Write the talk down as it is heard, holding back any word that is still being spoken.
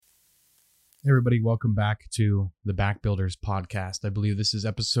Hey everybody, welcome back to the Back Builders podcast. I believe this is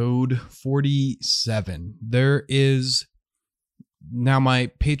episode 47. There is now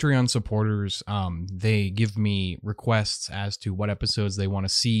my Patreon supporters, they give me requests as to what episodes they want to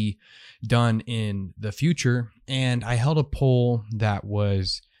see done in the future. And I held a poll that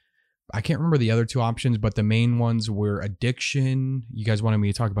was, I can't remember the other two options, but the main ones were addiction. You guys wanted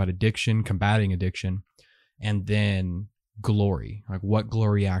me to talk about addiction, combating addiction, and then glory, like what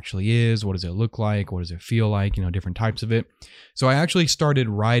glory actually is, what does it look like, what does it feel like, different types of it. So I actually started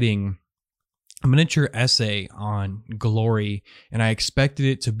writing a miniature essay on glory, and I expected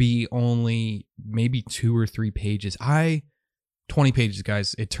it to be only maybe 2 or 3 pages. 20 pages,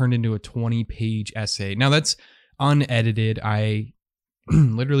 guys. It turned into a 20-page essay. Now that's unedited. I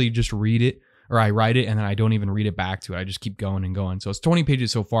literally just read it, or I write it and then I don't even read it back to it. I just keep going and going. So it's 20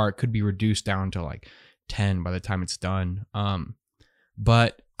 pages so far. It could be reduced down to like 10 by the time it's done.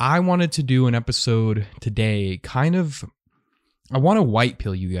 But I wanted to do an episode today. I want to white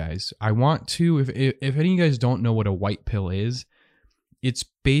pill you guys. I want to, if any of you guys don't know what a white pill is, it's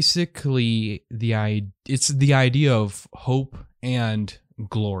basically the idea of hope and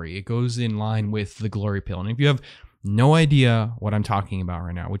glory. It goes in line with the glory pill. And if you have no idea what I'm talking about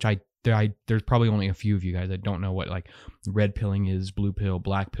right now, which there's probably only a few of you guys that don't know what like red pilling is, blue pill,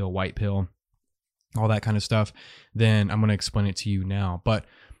 black pill, white pill, all that kind of stuff, then I'm going to explain it to you now. But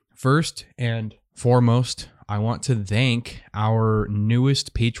first and foremost, I want to thank our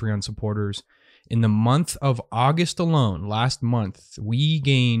newest Patreon supporters. In the month of August alone, last month, we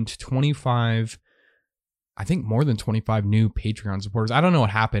gained 25, I think more than 25 new Patreon supporters. I don't know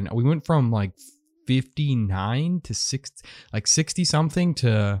what happened. We went from like 59 to 60 something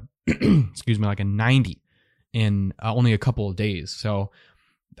to, excuse me, like a 90 in only a couple of days. So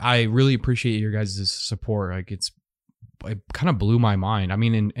I really appreciate your guys' support. Like it kind of blew my mind. I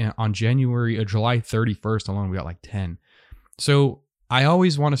mean, on July 31st alone, we got like 10. So I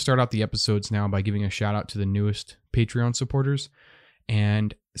always want to start out the episodes now by giving a shout out to the newest Patreon supporters.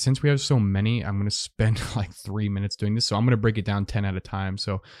 And since we have so many, I'm going to spend like 3 minutes doing this. So I'm going to break it down 10 at a time.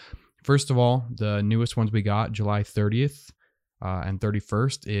 So first of all, the newest ones we got July 30th and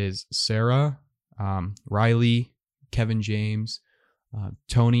 31st is Sarah, Riley, Kevin James,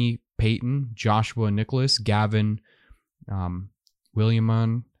 Tony, Peyton, Joshua, Nicholas, Gavin,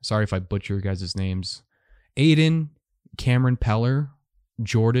 Williamon, sorry if I butcher your guys' names, Aiden, Cameron Peller,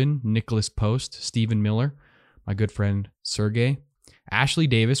 Jordan, Nicholas Post, Stephen Miller, my good friend Sergey, Ashley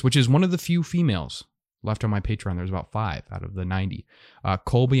Davis, which is one of the few females left on my Patreon. There's about 5 out of the 90.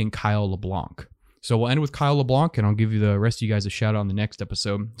 Colby and Kyle LeBlanc. So we'll end with Kyle LeBlanc, and I'll give you the rest of you guys a shout out on the next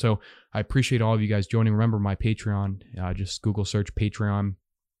episode. So I appreciate all of you guys joining. Remember my Patreon, just Google search Patreon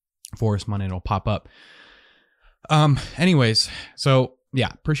Forest Money, and it'll pop up. Anyways, so yeah,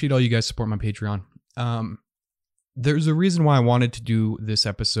 appreciate all you guys support my Patreon. There's a reason why I wanted to do this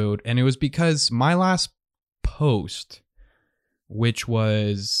episode, and it was because my last post, which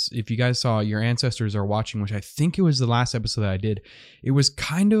was, if you guys saw Your Ancestors Are Watching, which I think it was the last episode that I did, it was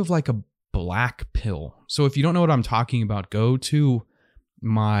kind of like a black pill. So if you don't know what I'm talking about, go to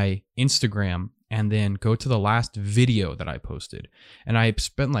my Instagram and then go to the last video that I posted. And I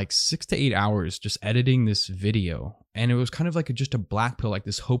spent like 6 to 8 hours just editing this video. And it was kind of like just a black pill, like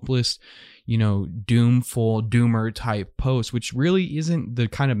this hopeless, doomer type post, which really isn't the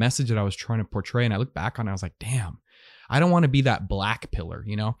kind of message that I was trying to portray. And I look back on it, I was like, damn, I don't want to be that black pillar,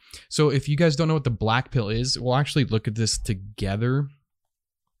 So if you guys don't know what the black pill is, we'll actually look at this together.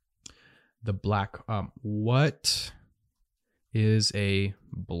 The black, what is a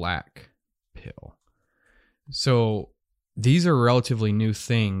black pill? So these are relatively new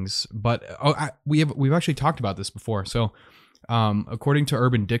things, but we've actually talked about this before. So according to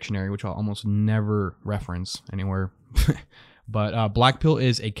Urban Dictionary, which I'll almost never reference anywhere, but black pill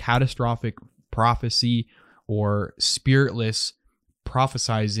is a catastrophic prophecy or spiritless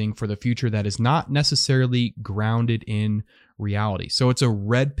prophesizing for the future that is not necessarily grounded in reality. So it's a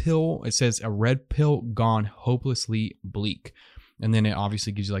red pill. It says a red pill gone hopelessly bleak. And then it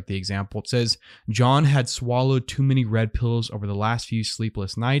obviously gives you like the example. It says, John had swallowed too many red pills over the last few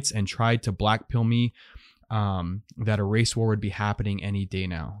sleepless nights and tried to black pill me that a race war would be happening any day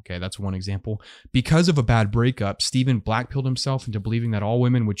now. Okay, that's one example. Because of a bad breakup, Stephen blackpilled himself into believing that all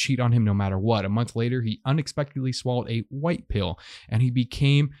women would cheat on him no matter what. A month later, he unexpectedly swallowed a white pill, and he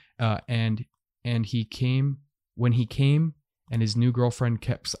became when he came, and his new girlfriend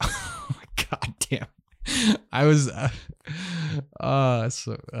kept. Oh my god damn! I was,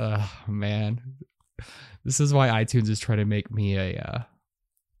 man, this is why iTunes is trying to make me a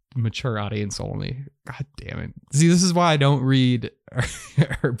mature audience only. God damn it. See, this is why I don't read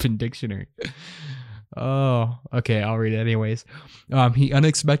Urban Dictionary. Oh, okay, I'll read it anyways. He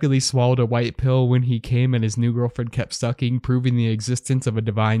unexpectedly swallowed a white pill when he came and his new girlfriend kept sucking, proving the existence of a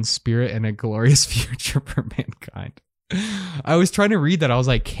divine spirit and a glorious future for mankind. I was trying to read that. I was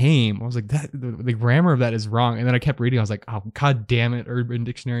like, came. I was like, that the grammar of that is wrong. And then I kept reading. I was like, oh, God damn it, Urban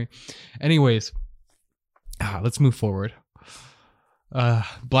Dictionary. Anyways, let's move forward.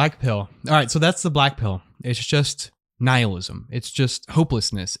 Black pill. All right, so that's the black pill. It's just nihilism. It's just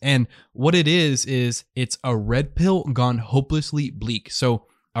hopelessness. And what it is it's a red pill gone hopelessly bleak. So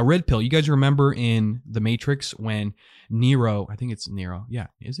a red pill, you guys remember in The Matrix when Neo, I think it's Neo. Yeah,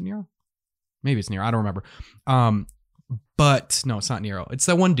 is it Neo? Maybe it's Neo. I don't remember. But no, it's not Neo. It's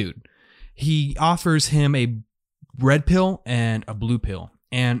that one dude. He offers him a red pill and a blue pill.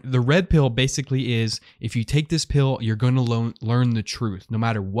 And the red pill basically is, if you take this pill, you're going to learn the truth, no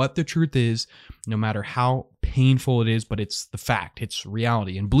matter what the truth is, no matter how painful it is, but it's the fact, it's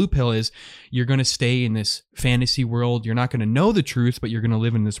reality. And blue pill is, you're going to stay in this fantasy world. You're not going to know the truth, but you're going to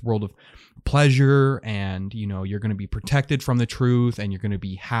live in this world of pleasure, and, you know, you're going to be protected from the truth, and you're going to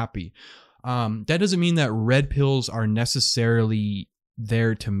be happy. That doesn't mean that red pills are necessarily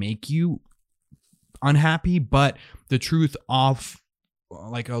there to make you unhappy, but the truth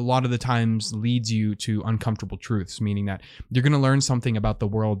like a lot of the times leads you to uncomfortable truths, meaning that you're going to learn something about the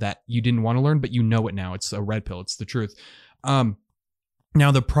world that you didn't want to learn, but you know it now. It's a red pill. It's the truth. Now,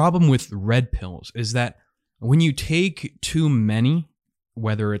 the problem with red pills is that when you take too many,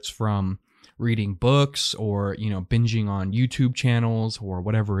 whether it's from reading books or, you know, binging on YouTube channels or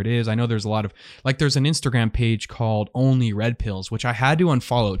whatever it is. I know there's a lot of, like, there's an Instagram page called Only Red Pills, which I had to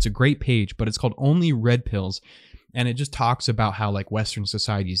unfollow. It's a great page, but it's called Only Red Pills. And it just talks about how, like, Western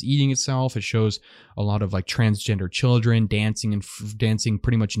society is eating itself. It shows a lot of, like, transgender children dancing and dancing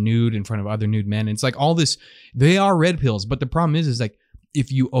pretty much nude in front of other nude men. And it's like all this, they are red pills. But the problem is like,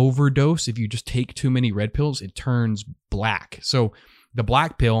 if you overdose, if you just take too many red pills, it turns black. So the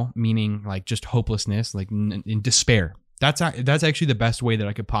black pill, meaning like just hopelessness, like in despair. That's actually the best way that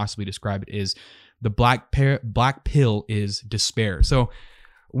I could possibly describe it, is the black pill is despair. So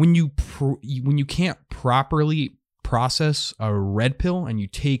when you can't properly process a red pill and you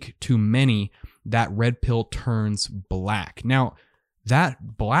take too many, that red pill turns black. Now,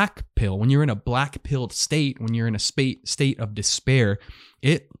 that black pill, when you're in a black pilled state, when you're in a state of despair,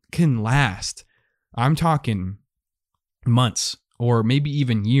 it can last, I'm talking months or maybe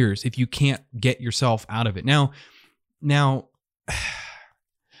even years, if you can't get yourself out of it. Now,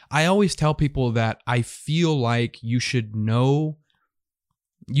 I always tell people that I feel like you should know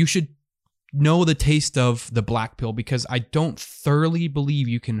the taste of the black pill, because I don't thoroughly believe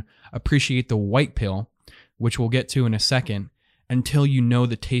you can appreciate the white pill, which we'll get to in a second, until you know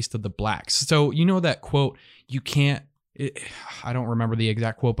the taste of the blacks. So you know that quote, I don't remember the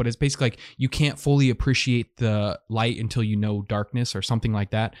exact quote, but it's basically like, you can't fully appreciate the light until you know darkness, or something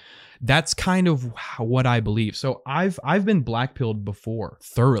like that. That's kind of what I believe. So I've been black pilled before,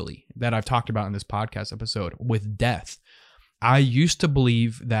 thoroughly, that I've talked about in this podcast episode, with death. I used to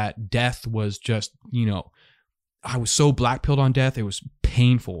believe that death was just, you know, I was so black pilled on death, it was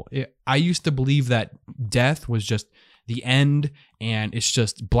painful. I used to believe that death was just the end, and it's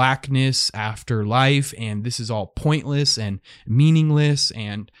just blackness after life, and this is all pointless and meaningless,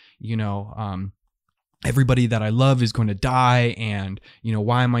 and, you know, everybody that I love is going to die, and, you know,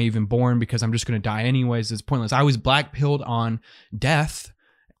 why am I even born, because I'm just going to die anyways. It's pointless. I was black pilled on death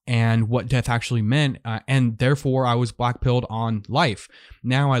and what death actually meant, and therefore I was black pilled on life.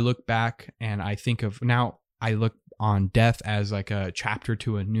 Now I look back and I look on death as like a chapter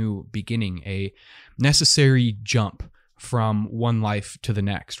to a new beginning, a necessary jump from one life to the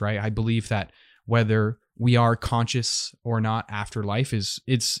next, right? I believe that whether we are conscious or not after life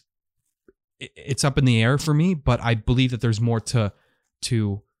it's up in the air for me, but I believe that there's more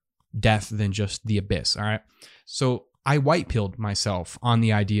to death than just the abyss, all right? So I white pilled myself on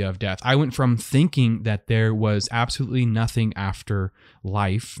the idea of death. I went from thinking that there was absolutely nothing after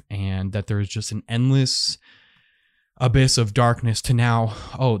life and that there's just an endless abyss of darkness to now,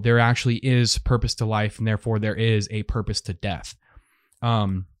 oh, there actually is purpose to life, and therefore there is a purpose to death.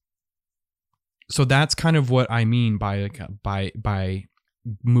 So that's kind of what I mean by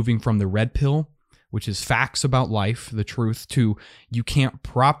moving from the red pill, which is facts about life, the truth, to you can't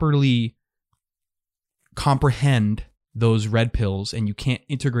properly comprehend those red pills and you can't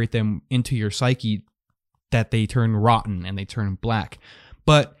integrate them into your psyche, that they turn rotten and they turn black.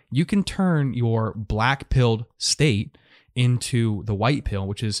 But you can turn your black pilled state into the white pill,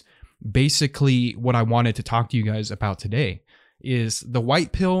 which is basically what I wanted to talk to you guys about today, is the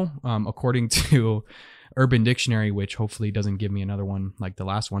white pill, according to Urban Dictionary, which hopefully doesn't give me another one like the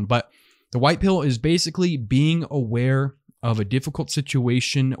last one. But the white pill is basically being aware of a difficult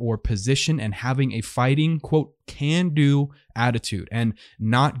situation or position and having a fighting, quote, can-do attitude and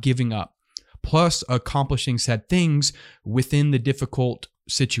not giving up, plus accomplishing said things within the difficult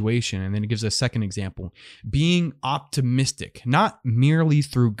situation. And then it gives a second example, being optimistic, not merely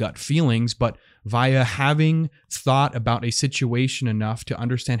through gut feelings, but via having thought about a situation enough to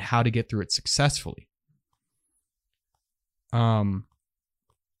understand how to get through it successfully. And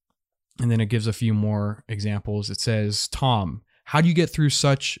then it gives a few more examples. It says, Tom, how do you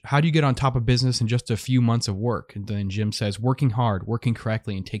get on top of business in just a few months of work? And then Jim says, working hard, working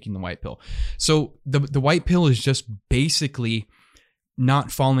correctly, and taking the white pill. So the white pill is just basically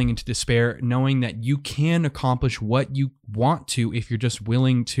not falling into despair, knowing that you can accomplish what you want to if you're just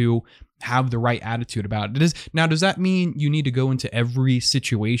willing to have the right attitude about it. Now, does that mean you need to go into every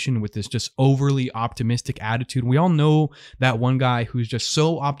situation with this just overly optimistic attitude? We all know that one guy who's just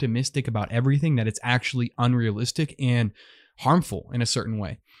so optimistic about everything that it's actually unrealistic and harmful in a certain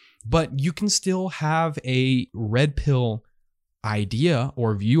way. But you can still have a red pill idea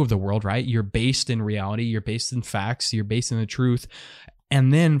or view of the world, right? You're based in reality, you're based in facts, you're based in the truth.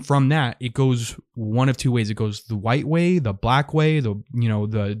 And then from that, it goes one of two ways. It goes the white way, the black way, the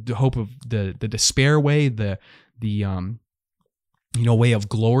hope of the despair way, the way of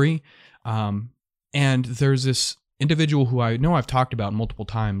glory. And there's this individual who I know I've talked about multiple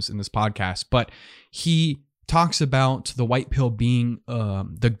times in this podcast, but he talks about the white pill being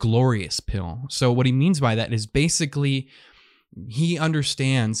the glorious pill. So what he means by that is basically he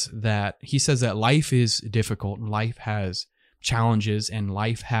understands that he says that life is difficult and life has challenges and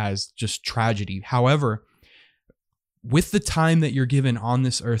life has just tragedy. However, with the time that you're given on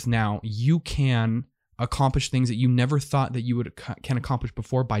this earth now, you can accomplish things that you never thought that you can accomplish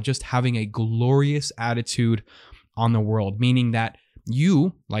before by just having a glorious attitude on the world, meaning that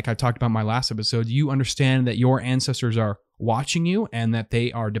you, like I talked about in my last episode, you understand that your ancestors are watching you and that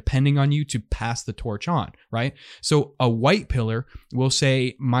they are depending on you to pass the torch on, right? So a white pillar will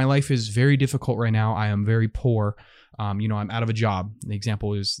say, my life is very difficult right now. I am very poor. I'm out of a job. The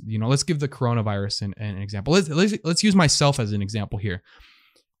example is, let's give the coronavirus an example. Let's use myself as an example here.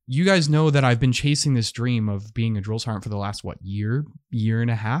 You guys know that I've been chasing this dream of being a drill sergeant for the last, year and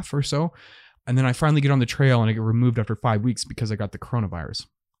a half or so. And then I finally get on the trail and I get removed after 5 weeks because I got the coronavirus.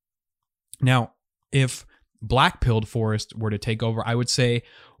 Now, if black-pilled Forrest were to take over, I would say,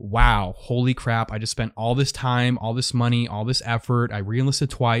 wow, holy crap, I just spent all this time, all this money, all this effort. I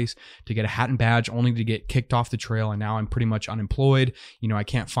re-enlisted twice to get a hat and badge only to get kicked off the trail, and now I'm pretty much unemployed. I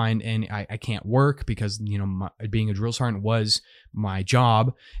can't find any, I can't work because, being a drill sergeant was my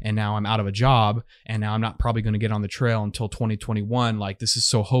job, and now I'm out of a job, and now I'm not probably going to get on the trail until 2021. Like, this is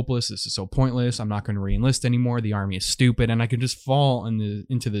so hopeless, this is so pointless, I'm not going to re-enlist anymore, the Army is stupid, and I could just fall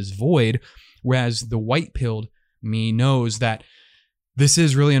into this void. Whereas the white-pilled me knows that this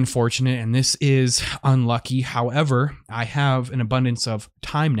is really unfortunate and this is unlucky. However, I have an abundance of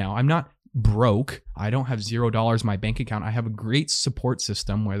time now. I'm not broke. I don't have $0 in my bank account. I have a great support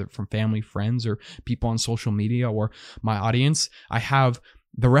system, whether from family, friends, or people on social media or my audience. I have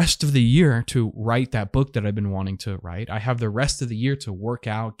the rest of the year to write that book that I've been wanting to write. I have the rest of the year to work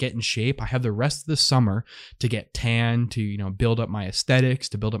out, get in shape. I have the rest of the summer to get tan, to, build up my aesthetics,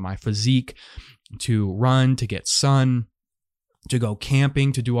 to build up my physique, to run, to get sun, to go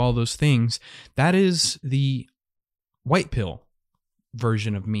camping, to do all those things. That is the white pill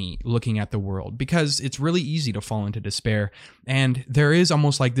version of me looking at the world, because it's really easy to fall into despair. And there is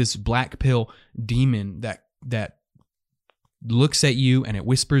almost like this black pill demon that looks at you and it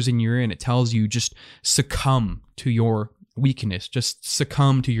whispers in your ear and it tells you, just succumb to your weakness, just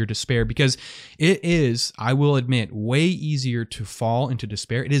succumb to your despair, because it is, I will admit, way easier to fall into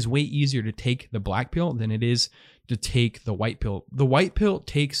despair. It is way easier to take the black pill than it is to take the white pill. The white pill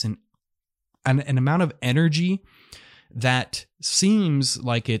takes an amount of energy that seems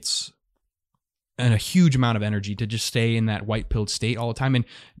like it's a huge amount of energy to just stay in that white pilled state all the time. And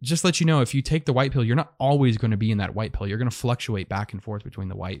just let you know, if you take the white pill, you're not always going to be in that white pill. You're going to fluctuate back and forth between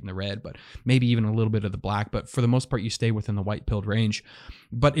the white and the red, but maybe even a little bit of the black. But for the most part, you stay within the white pilled range.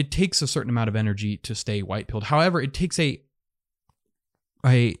 But it takes a certain amount of energy to stay white pilled. However, it takes a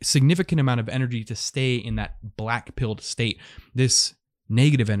significant amount of energy to stay in that black pilled state. This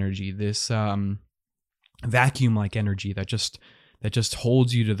negative energy, this vacuum like energy that just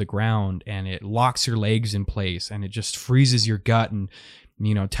holds you to the ground, and it locks your legs in place, and it just freezes your gut and,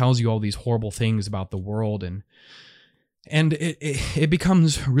 tells you all these horrible things about the world. And And it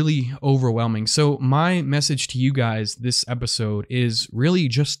becomes really overwhelming. So my message to you guys this episode is really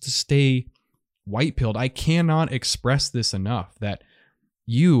just to stay white-pilled. I cannot express this enough, that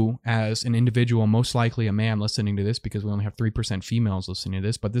you as an individual, most likely a man listening to this, because we only have 3% females listening to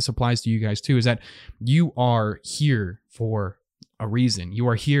this, but this applies to you guys too, is that you are here for a reason. You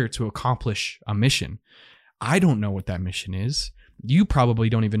are here to accomplish a mission. I don't know what that mission is. You probably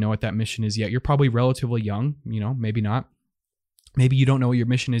don't even know what that mission is yet. You're probably relatively young, maybe not. Maybe you don't know what your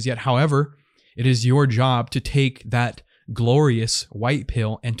mission is yet. However, it is your job to take that glorious white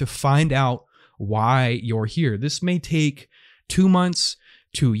pill and to find out why you're here. This may take 2 months,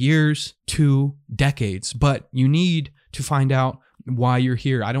 2 years, 2 decades, but you need to find out why you're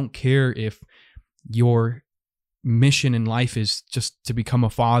here. I don't care if your mission in life is just to become a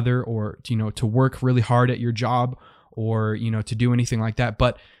father, or to work really hard at your job, or to do anything like that,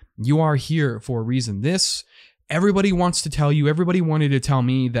 but you are here for a reason. Everybody wants to tell you, everybody wanted to tell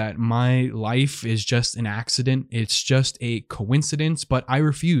me that my life is just an accident. It's just a coincidence, but I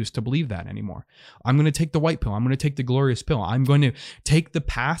refuse to believe that anymore. I'm going to take the white pill. I'm going to take the glorious pill. I'm going to take the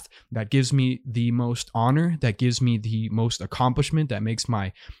path that gives me the most honor, that gives me the most accomplishment, that makes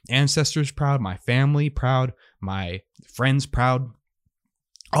my ancestors proud, my family proud, my friends proud.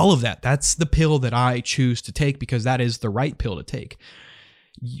 All of that. That's the pill that I choose to take, because that is the right pill to take.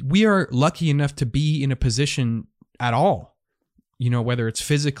 We are lucky enough to be in a position at all, whether it's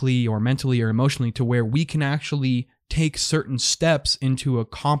physically or mentally or emotionally, to where we can actually take certain steps into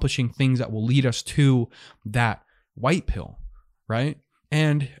accomplishing things that will lead us to that white pill, right?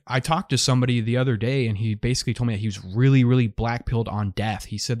 And I talked to somebody the other day, and he basically told me that he was really, really black-pilled on death.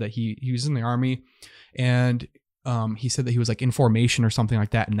 He said that he was in the Army, and he said that he was like in formation or something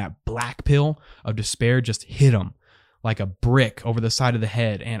like that, and that black pill of despair just hit him like a brick over the side of the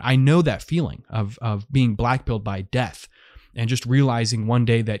head. And I know that feeling of being black-pilled by death, and just realizing one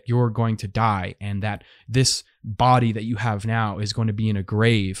day that you're going to die, and that this body that you have now is going to be in a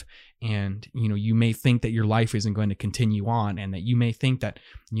grave. And, you may think that your life isn't going to continue on, and that you may think that,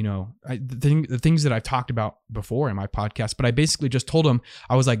 the things that I've talked about before in my podcast, but I basically just told him,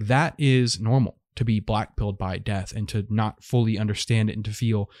 I was like, that is normal, to be black-pilled by death, and to not fully understand it, and to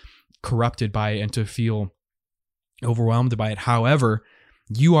feel corrupted by it, and to feel overwhelmed by it. However,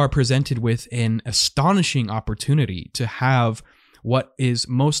 you are presented with an astonishing opportunity to have what is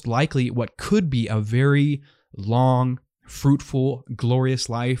most likely what could be a very long, fruitful, glorious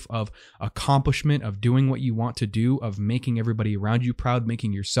life of accomplishment, of doing what you want to do, of making everybody around you proud,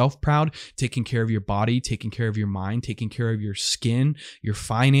 making yourself proud, taking care of your body, taking care of your mind, taking care of your skin, your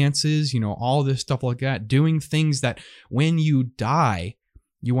finances, all this stuff like that, doing things that when you die,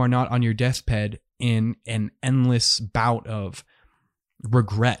 you are not on your deathbed in an endless bout of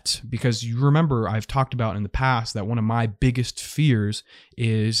regret. Because you remember, I've talked about in the past that one of my biggest fears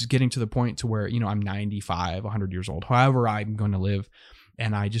is getting to the point to where, I'm 95, 100 years old, however I'm going to live.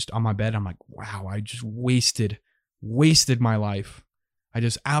 And I just, on my bed, I'm like, wow, I just wasted my life. I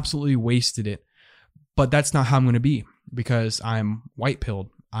just absolutely wasted it. But that's not how I'm going to be, because I'm white-pilled.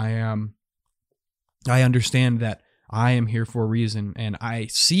 I understand that I am here for a reason, and I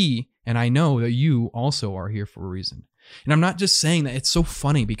see and I know that you also are here for a reason. And I'm not just saying that. It's so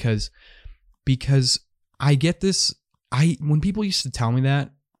funny because I get this. When people used to tell me that,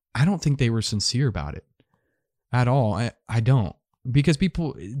 I don't think they were sincere about it at all. I don't, because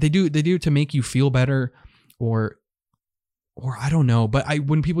people, they do it to make you feel better, or I don't know. But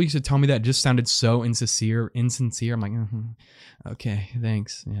when people used to tell me that, it just sounded so insincere. I'm like, okay,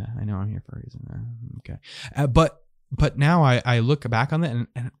 thanks. Yeah, I know I'm here for a reason. Okay. But now I look back on that,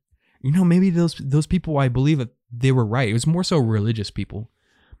 and maybe those people, I believe that they were right. It was more so religious people,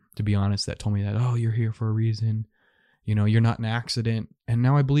 to be honest, that told me that, oh, you're here for a reason. You're not an accident. And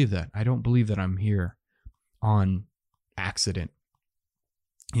now I believe that. I don't believe that I'm here on accident.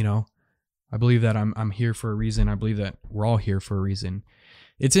 I believe that I'm here for a reason. I believe that we're all here for a reason.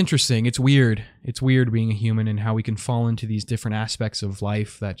 It's interesting. It's weird. It's weird being a human, and how we can fall into these different aspects of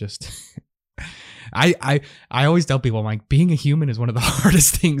life that just... I always tell people, I'm like, being a human is one of the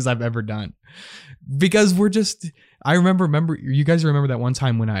hardest things I've ever done, because I remember, you guys remember that one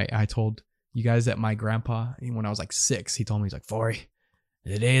time when I told you guys that my grandpa, when I was like 6, he told me, he's like, Forey,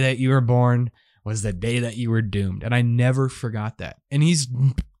 the day that you were born was the day that you were doomed. And I never forgot that. And he's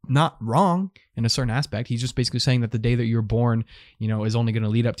not wrong in a certain aspect. He's just basically saying that the day that you're born, is only going to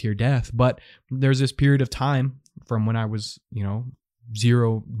lead up to your death. But there's this period of time from when I was,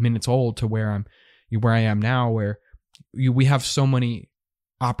 0 minutes old to where I am now, where we have so many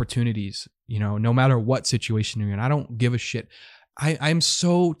opportunities, no matter what situation you're in. I don't give a shit. I'm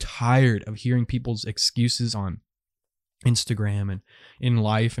so tired of hearing people's excuses on Instagram and in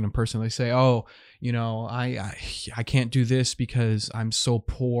life and in person, they say, oh, I can't do this because I'm so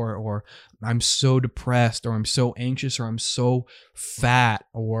poor, or I'm so depressed, or I'm so anxious, or I'm so fat,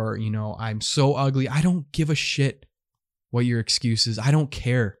 or I'm so ugly. I don't give a shit what your excuse is. I don't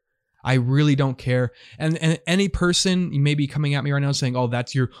care. I really don't care. And any person, you may be coming at me right now saying, oh,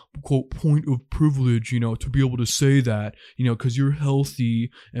 that's your quote point of privilege, to be able to say that, because you're healthy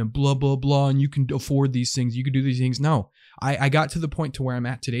and blah, blah, blah, and you can afford these things, you can do these things. No, I got to the point to where I'm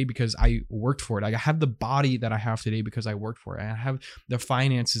at today because I worked for it. I have the body that I have today because I worked for it. I have the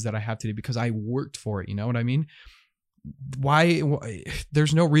finances that I have today because I worked for it. You know what I mean? Why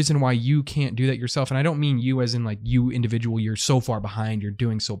there's no reason why you can't do that yourself. And I don't mean you as in like you individual, you're so far behind, you're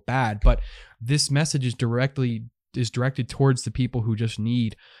doing so bad, but this message is directed towards the people who just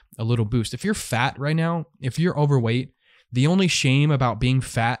need a little boost. If you're fat right now, if you're overweight, the only shame about being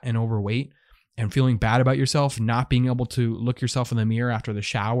fat and overweight and feeling bad about yourself, not being able to look yourself in the mirror after the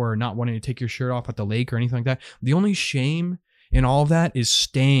shower, or not wanting to take your shirt off at the lake or anything like that, the only shame in all of that is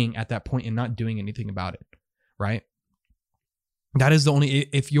staying at that point and not doing anything about it, right? That is the only,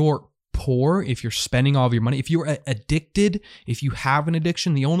 if you're poor, if you're spending all of your money, if you're addicted, if you have an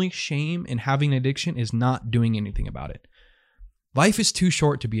addiction, the only shame in having an addiction is not doing anything about it. Life is too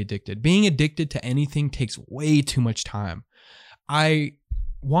short to be addicted. Being addicted to anything takes way too much time. I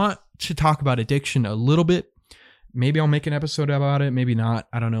want to talk about addiction a little bit. Maybe I'll make an episode about it. Maybe not.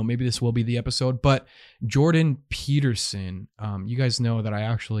 I don't know. Maybe this will be the episode. But Jordan Peterson, you guys know that I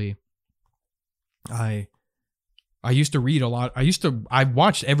used to read a lot. I've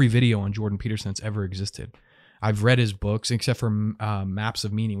watched every video on Jordan Peterson that's ever existed. I've read his books, except for Maps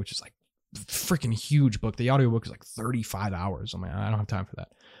of Meaning, which is like a freaking huge book. The audiobook is like 35 hours. I don't have time for that.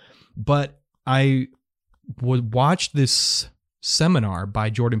 But I would watch this seminar by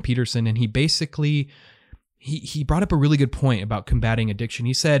Jordan Peterson, and he basically, he brought up a really good point about combating addiction.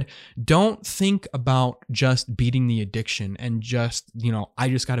 He said, don't think about just beating the addiction and just, I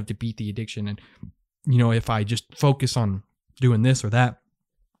just got to beat the addiction. And if I just focus on doing this or that.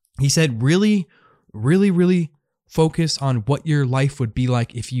 He said, really, really, really focus on what your life would be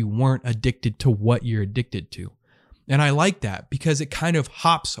like if you weren't addicted to what you're addicted to. And I like that because it kind of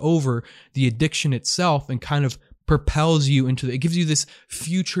hops over the addiction itself and kind of propels you into it gives you this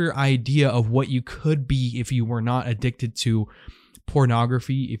future idea of what you could be if you were not addicted to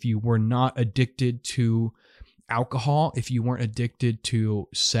pornography, if you were not addicted to alcohol, if you weren't addicted to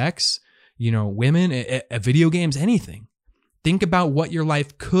sex, women, video games, anything. Think about what your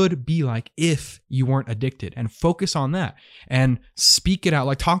life could be like if you weren't addicted, and focus on that and speak it out.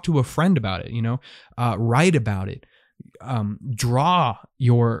 Like, talk to a friend about it, write about it, draw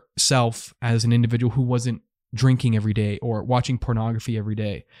yourself as an individual who wasn't drinking every day or watching pornography every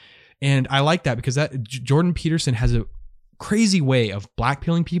day. And I like that because Jordan Peterson has a crazy way of black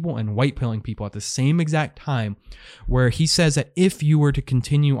pilling people and white pilling people at the same exact time, where he says that if you were to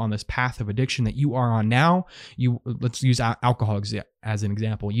continue on this path of addiction that you are on now, let's use alcohol as an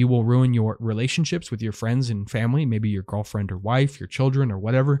example, you will ruin your relationships with your friends and family, maybe your girlfriend or wife, your children or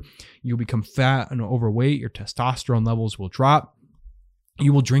whatever. You'll become fat and overweight. Your testosterone levels will drop.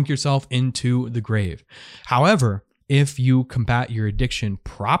 You will drink yourself into the grave. However, if you combat your addiction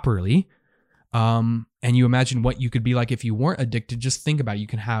properly, and you imagine what you could be like if you weren't addicted, just think about it. You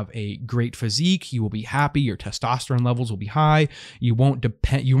can have a great physique. You will be happy. Your testosterone levels will be high. You won't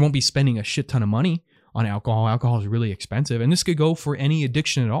be spending a shit ton of money on alcohol. Alcohol is really expensive. And this could go for any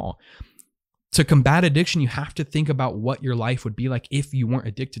addiction at all. To combat addiction, you have to think about what your life would be like if you weren't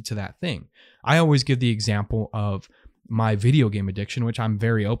addicted to that thing. I always give the example of my video game addiction, which I'm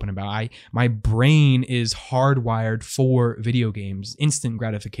very open about. My brain is hardwired for video games, instant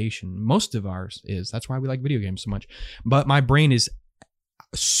gratification. Most of ours is. That's why we like video games so much. But my brain is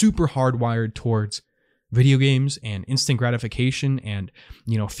super hardwired towards video games and instant gratification and,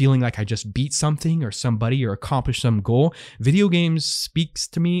 feeling like I just beat something or somebody or accomplished some goal. Video games speaks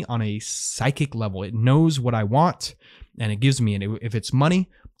to me on a psychic level. It knows what I want and it gives me. And if it's money,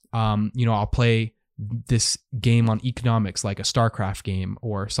 I'll play this game on economics, like a StarCraft game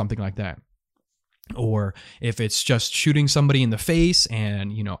or something like that. Or if it's just shooting somebody in the face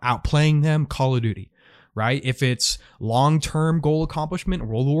and, outplaying them, Call of Duty, right? If it's long-term goal accomplishment,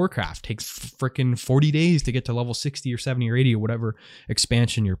 World of Warcraft takes freaking 40 days to get to level 60 or 70 or 80 or whatever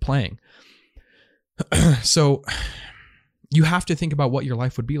expansion you're playing. So you have to think about what your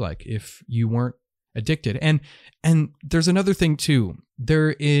life would be like if you weren't addicted. And there's another thing too. There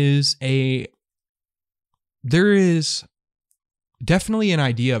is definitely an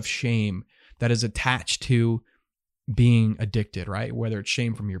idea of shame that is attached to being addicted, right? Whether it's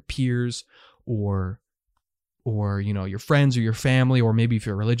shame from your peers or or, you know, your friends or your family, or maybe if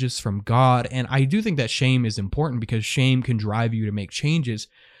you're religious, from God. And I do think that shame is important because shame can drive you to make changes.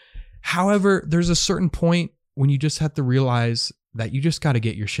 However, there's a certain point when you just have to realize that you just got to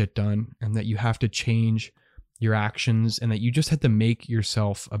get your shit done, and that you have to change your actions, and that you just have to make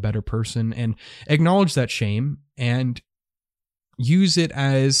yourself a better person, and acknowledge that shame and use it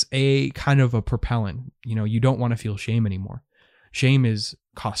as a kind of a propellant. You know, you don't want to feel shame anymore. Shame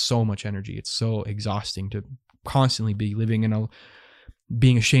costs so much energy. It's so exhausting to constantly be living in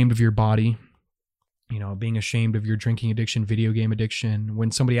being ashamed of your body, you know, being ashamed of your drinking addiction, video game addiction.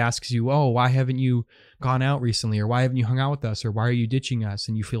 When somebody asks you, oh, why haven't you gone out recently? Or why haven't you hung out with us? Or why are you ditching us?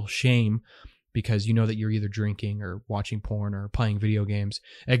 And you feel shame because you know that you're either drinking or watching porn or playing video games.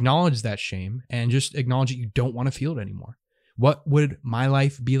 Acknowledge that shame and just acknowledge that you don't want to feel it anymore. What would my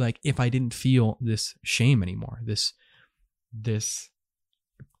life be like if I didn't feel this shame anymore? This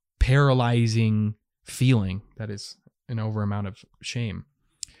paralyzing feeling that is an over amount of shame.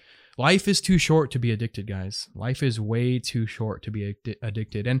 Life is too short to be addicted, guys. Life is way too short to be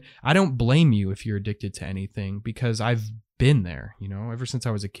addicted. And I don't blame you if you're addicted to anything, because I've been there. You know, ever since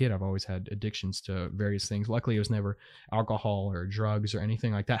I was a kid, I've always had addictions to various things. Luckily, it was never alcohol or drugs or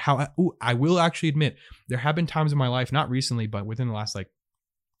anything like that. I will actually admit, there have been times in my life, not recently, but within the last like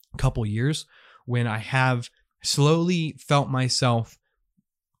couple years, when I have slowly felt myself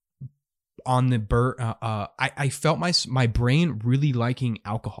on the I felt my brain really liking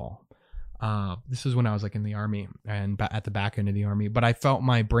alcohol. This is when I was like in the army and at the back end of the army, but I felt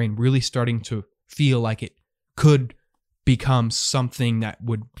my brain really starting to feel like it could become something that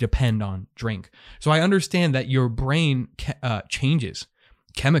would depend on drink. So I understand that your brain changes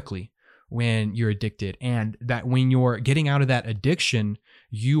chemically when you're addicted, and that when you're getting out of that addiction,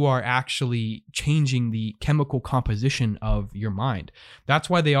 you are actually changing the chemical composition of your mind. That's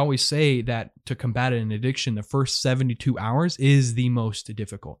why they always say that to combat an addiction, the first 72 hours is the most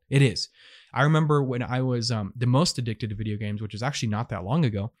difficult. It is. I remember when I was the most addicted to video games, which is actually not that long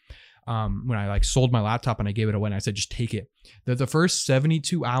ago, when I like sold my laptop and I gave it away and I said, just take it. The first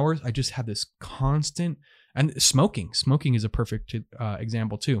 72 hours, I just had this constant, and smoking is a perfect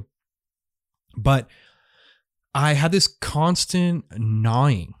example too. But I had this constant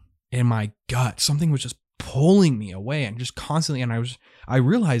gnawing in my gut. Something was just pulling me away, and just constantly. And I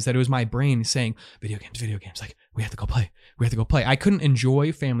realized that it was my brain saying, video games. Like, we have to go play. I couldn't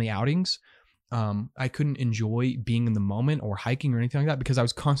enjoy family outings. I couldn't enjoy being in the moment or hiking or anything like that, because I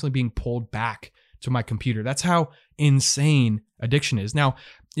was constantly being pulled back to my computer. That's how insane addiction is. Now,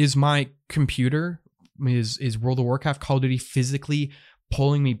 is my computer, is World of Warcraft, Call of Duty physically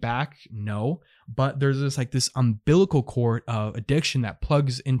pulling me back? No, but there's this umbilical cord of addiction that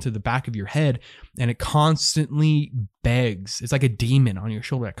plugs into the back of your head, and it constantly begs. It's like a demon on your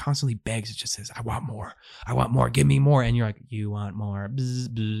shoulder that constantly begs. It just says, I want more, give me more. And you're like, you want more, bzz,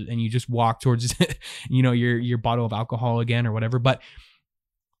 bzz, and you just walk towards your bottle of alcohol again or whatever. But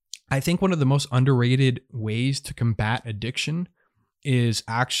I think one of the most underrated ways to combat addiction is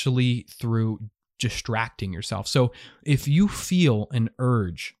actually through distracting yourself. So if you feel an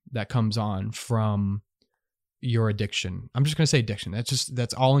urge that comes on from your addiction, I'm just going to say addiction.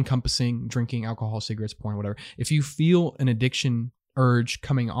 That's all encompassing: drinking, alcohol, cigarettes, porn, whatever. If you feel an addiction urge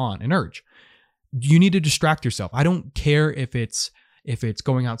coming on, you need to distract yourself. I don't care if it's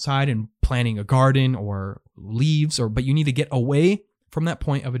going outside and planting a garden or leaves, but you need to get away from that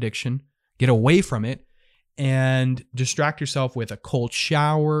point of addiction, get away from it, and distract yourself with a cold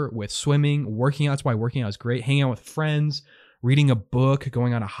shower, with swimming, working out. That's why working out is great. Hanging out with friends, reading a book,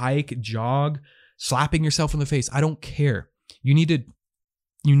 going on a hike, jog, slapping yourself in the face. I don't care. You need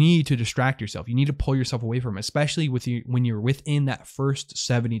to distract yourself. You need to pull yourself away from it, especially when you're within that first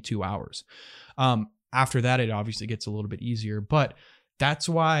 72 hours. After that, it obviously gets a little bit easier, but that's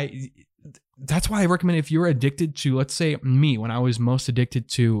why I recommend, if you're addicted to, let's say me, when I was most addicted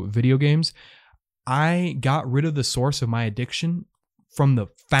to video games, I got rid of the source of my addiction from the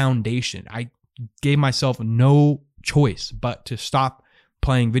foundation. I gave myself no choice but to stop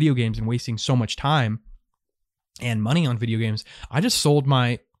playing video games and wasting so much time and money on video games. I just sold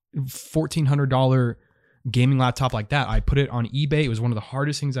my $1,400 gaming laptop like that. I put it on eBay. It was one of the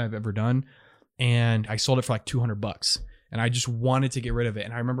hardest things I've ever done, and I sold it for like $200. And I just wanted to get rid of it.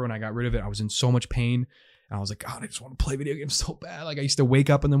 And I remember when I got rid of it, I was in so much pain. And I was like, God, I just want to play video games so bad. Like, I used to wake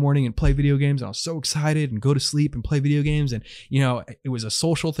up in the morning and play video games, and I was so excited, and go to sleep and play video games. And, it was a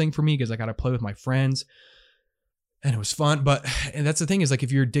social thing for me because I got to play with my friends, and it was fun. And that's the thing, is like,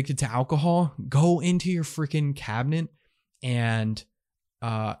 if you're addicted to alcohol, go into your freaking cabinet and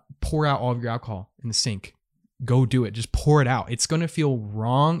pour out all of your alcohol in the sink. go do it. Just pour it out. It's going to feel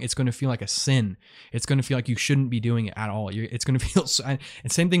wrong. It's going to feel like a sin. It's going to feel like you shouldn't be doing it at all. It's going to feel so, and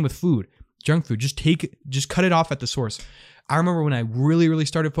same thing with food, junk food. Just cut it off at the source. I remember when I really, really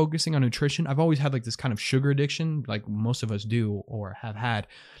started focusing on nutrition, I've always had like this kind of sugar addiction, like most of us do or have had,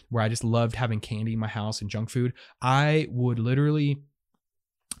 where I just loved having candy in my house and junk food. I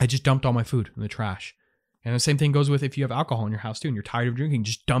just dumped all my food in the trash. And the same thing goes with if you have alcohol in your house too, and you're tired of drinking,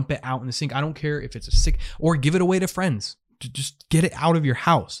 just dump it out in the sink. I don't care if it's a sick, or give it away to friends. Just get it out of your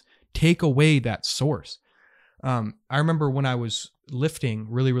house. Take away that source. I remember when I was lifting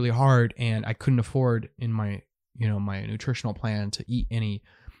really, really hard and I couldn't afford in my nutritional plan to eat any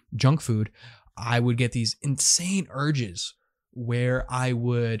junk food, I would get these insane urges where I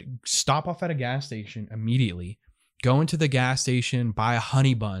would stop off at a gas station immediately, go into the gas station, buy a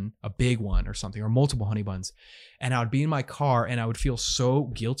honey bun, a big one or something, or multiple honey buns. And I would be in my car and I would feel so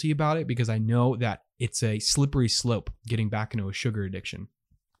guilty about it because I know that it's a slippery slope getting back into a sugar addiction.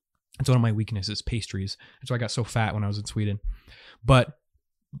 It's one of my weaknesses, pastries. That's why I got so fat when I was in Sweden. But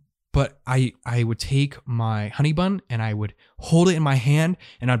I would take my honey bun and I would hold it in my hand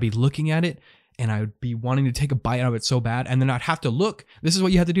and I'd be looking at it and I would be wanting to take a bite out of it so bad. And then I'd have to look. This is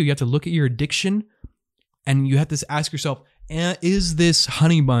what you have to do. You have to look at your addiction and you have to ask yourself, is this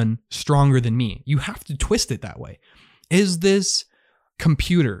honey bun stronger than me? You have to twist it that way. Is this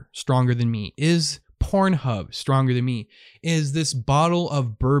computer stronger than me? Is Pornhub stronger than me? Is this bottle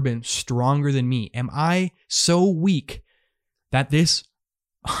of bourbon stronger than me? Am I so weak that this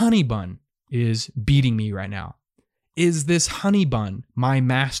honey bun is beating me right now? Is this honey bun my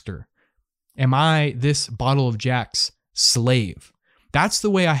master? Am I this bottle of Jack's slave? That's the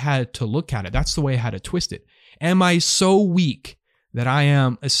way I had to look at it. That's the way I had to twist it. Am I so weak that I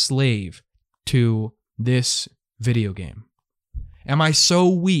am a slave to this video game? Am I so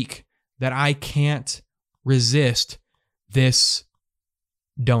weak that I can't resist this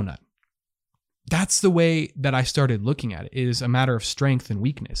donut? That's the way that I started looking at it. It is a matter of strength and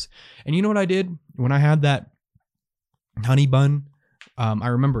weakness. And you know what I did when I had that honey bun? I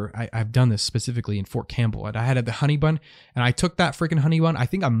remember I've done this specifically in Fort Campbell. And I had the honey bun and I took that freaking honey bun. I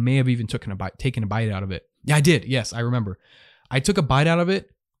think I may have even taken a bite out of it. Yeah, I did. Yes, I remember. I took a bite out of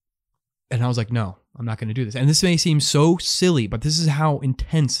it and I was like, no, I'm not going to do this. And this may seem so silly, but this is how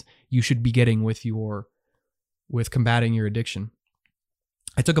intense you should be getting with combating your addiction.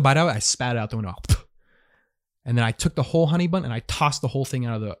 I took a bite out of it, I spat it out the window. And then I took the whole honey bun and I tossed the whole thing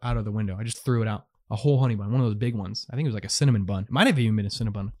out of the window. I just threw it out. A whole honey bun, one of those big ones. I think it was like a cinnamon bun. It might have even been a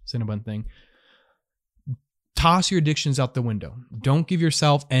cinnamon thing. Toss your addictions out the window. Don't give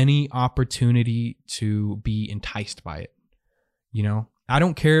yourself any opportunity to be enticed by it. You know, I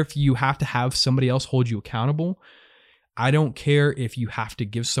don't care if you have to have somebody else hold you accountable. I don't care if you have to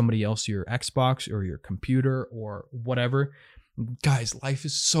give somebody else your Xbox or your computer or whatever. Guys, life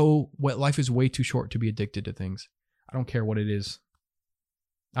is way too short to be addicted to things. I don't care what it is.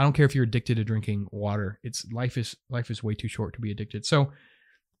 I don't care if you're addicted to drinking water. Life is way too short to be addicted. So,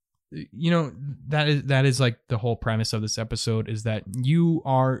 you know, that is like the whole premise of this episode, is that you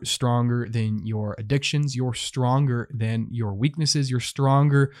are stronger than your addictions. You're stronger than your weaknesses. You're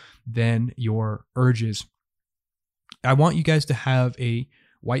stronger than your urges. I want you guys to have a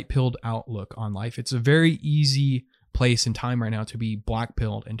white-pilled outlook on life. It's a very easy place and time right now to be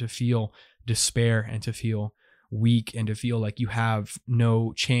black-pilled and to feel despair and to feel weak and to feel like you have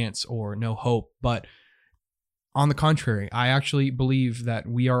no chance or no hope. But on the contrary, I actually believe that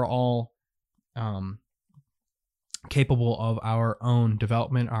we are all capable of our own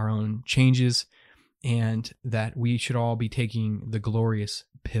development, our own changes, and that we should all be taking the glorious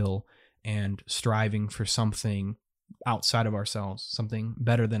pill and striving for something outside of ourselves, something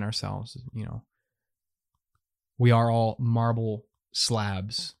better than ourselves. You know, we are all marble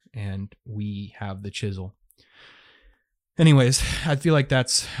slabs and we have the chisel. Anyways, I feel like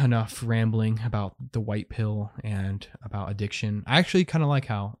that's enough rambling about the white pill and about addiction. I actually kind of like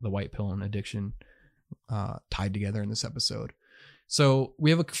how the white pill and addiction tied together in this episode. So we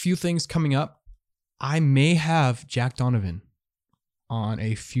have a few things coming up. I may have Jack Donovan on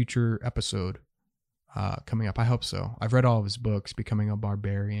a future episode coming up. I hope so. I've read all of his books, Becoming a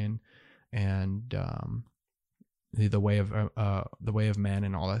Barbarian and the Way of Man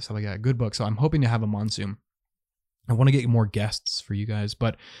and all that stuff like that. Good book. So I'm hoping to have him on soon. I want to get more guests for you guys.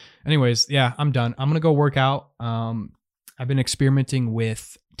 But anyways, yeah, I'm done. I'm going to go work out. I've been experimenting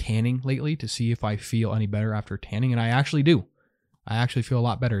with tanning lately to see if I feel any better after tanning. And I actually do. I actually feel a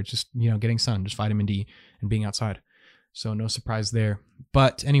lot better. It's just, getting sun, just vitamin D and being outside. So no surprise there.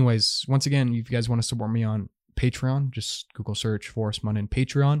 But anyways, once again, if you guys want to support me on Patreon, just Google search Forrest Munden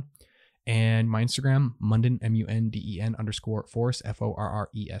Patreon. And my Instagram, Munden, MUNDEN_Forrest,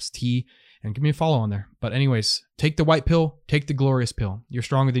 FORREST. And give me a follow on there. But anyways, take the white pill, take the glorious pill. You're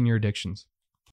stronger than your addictions.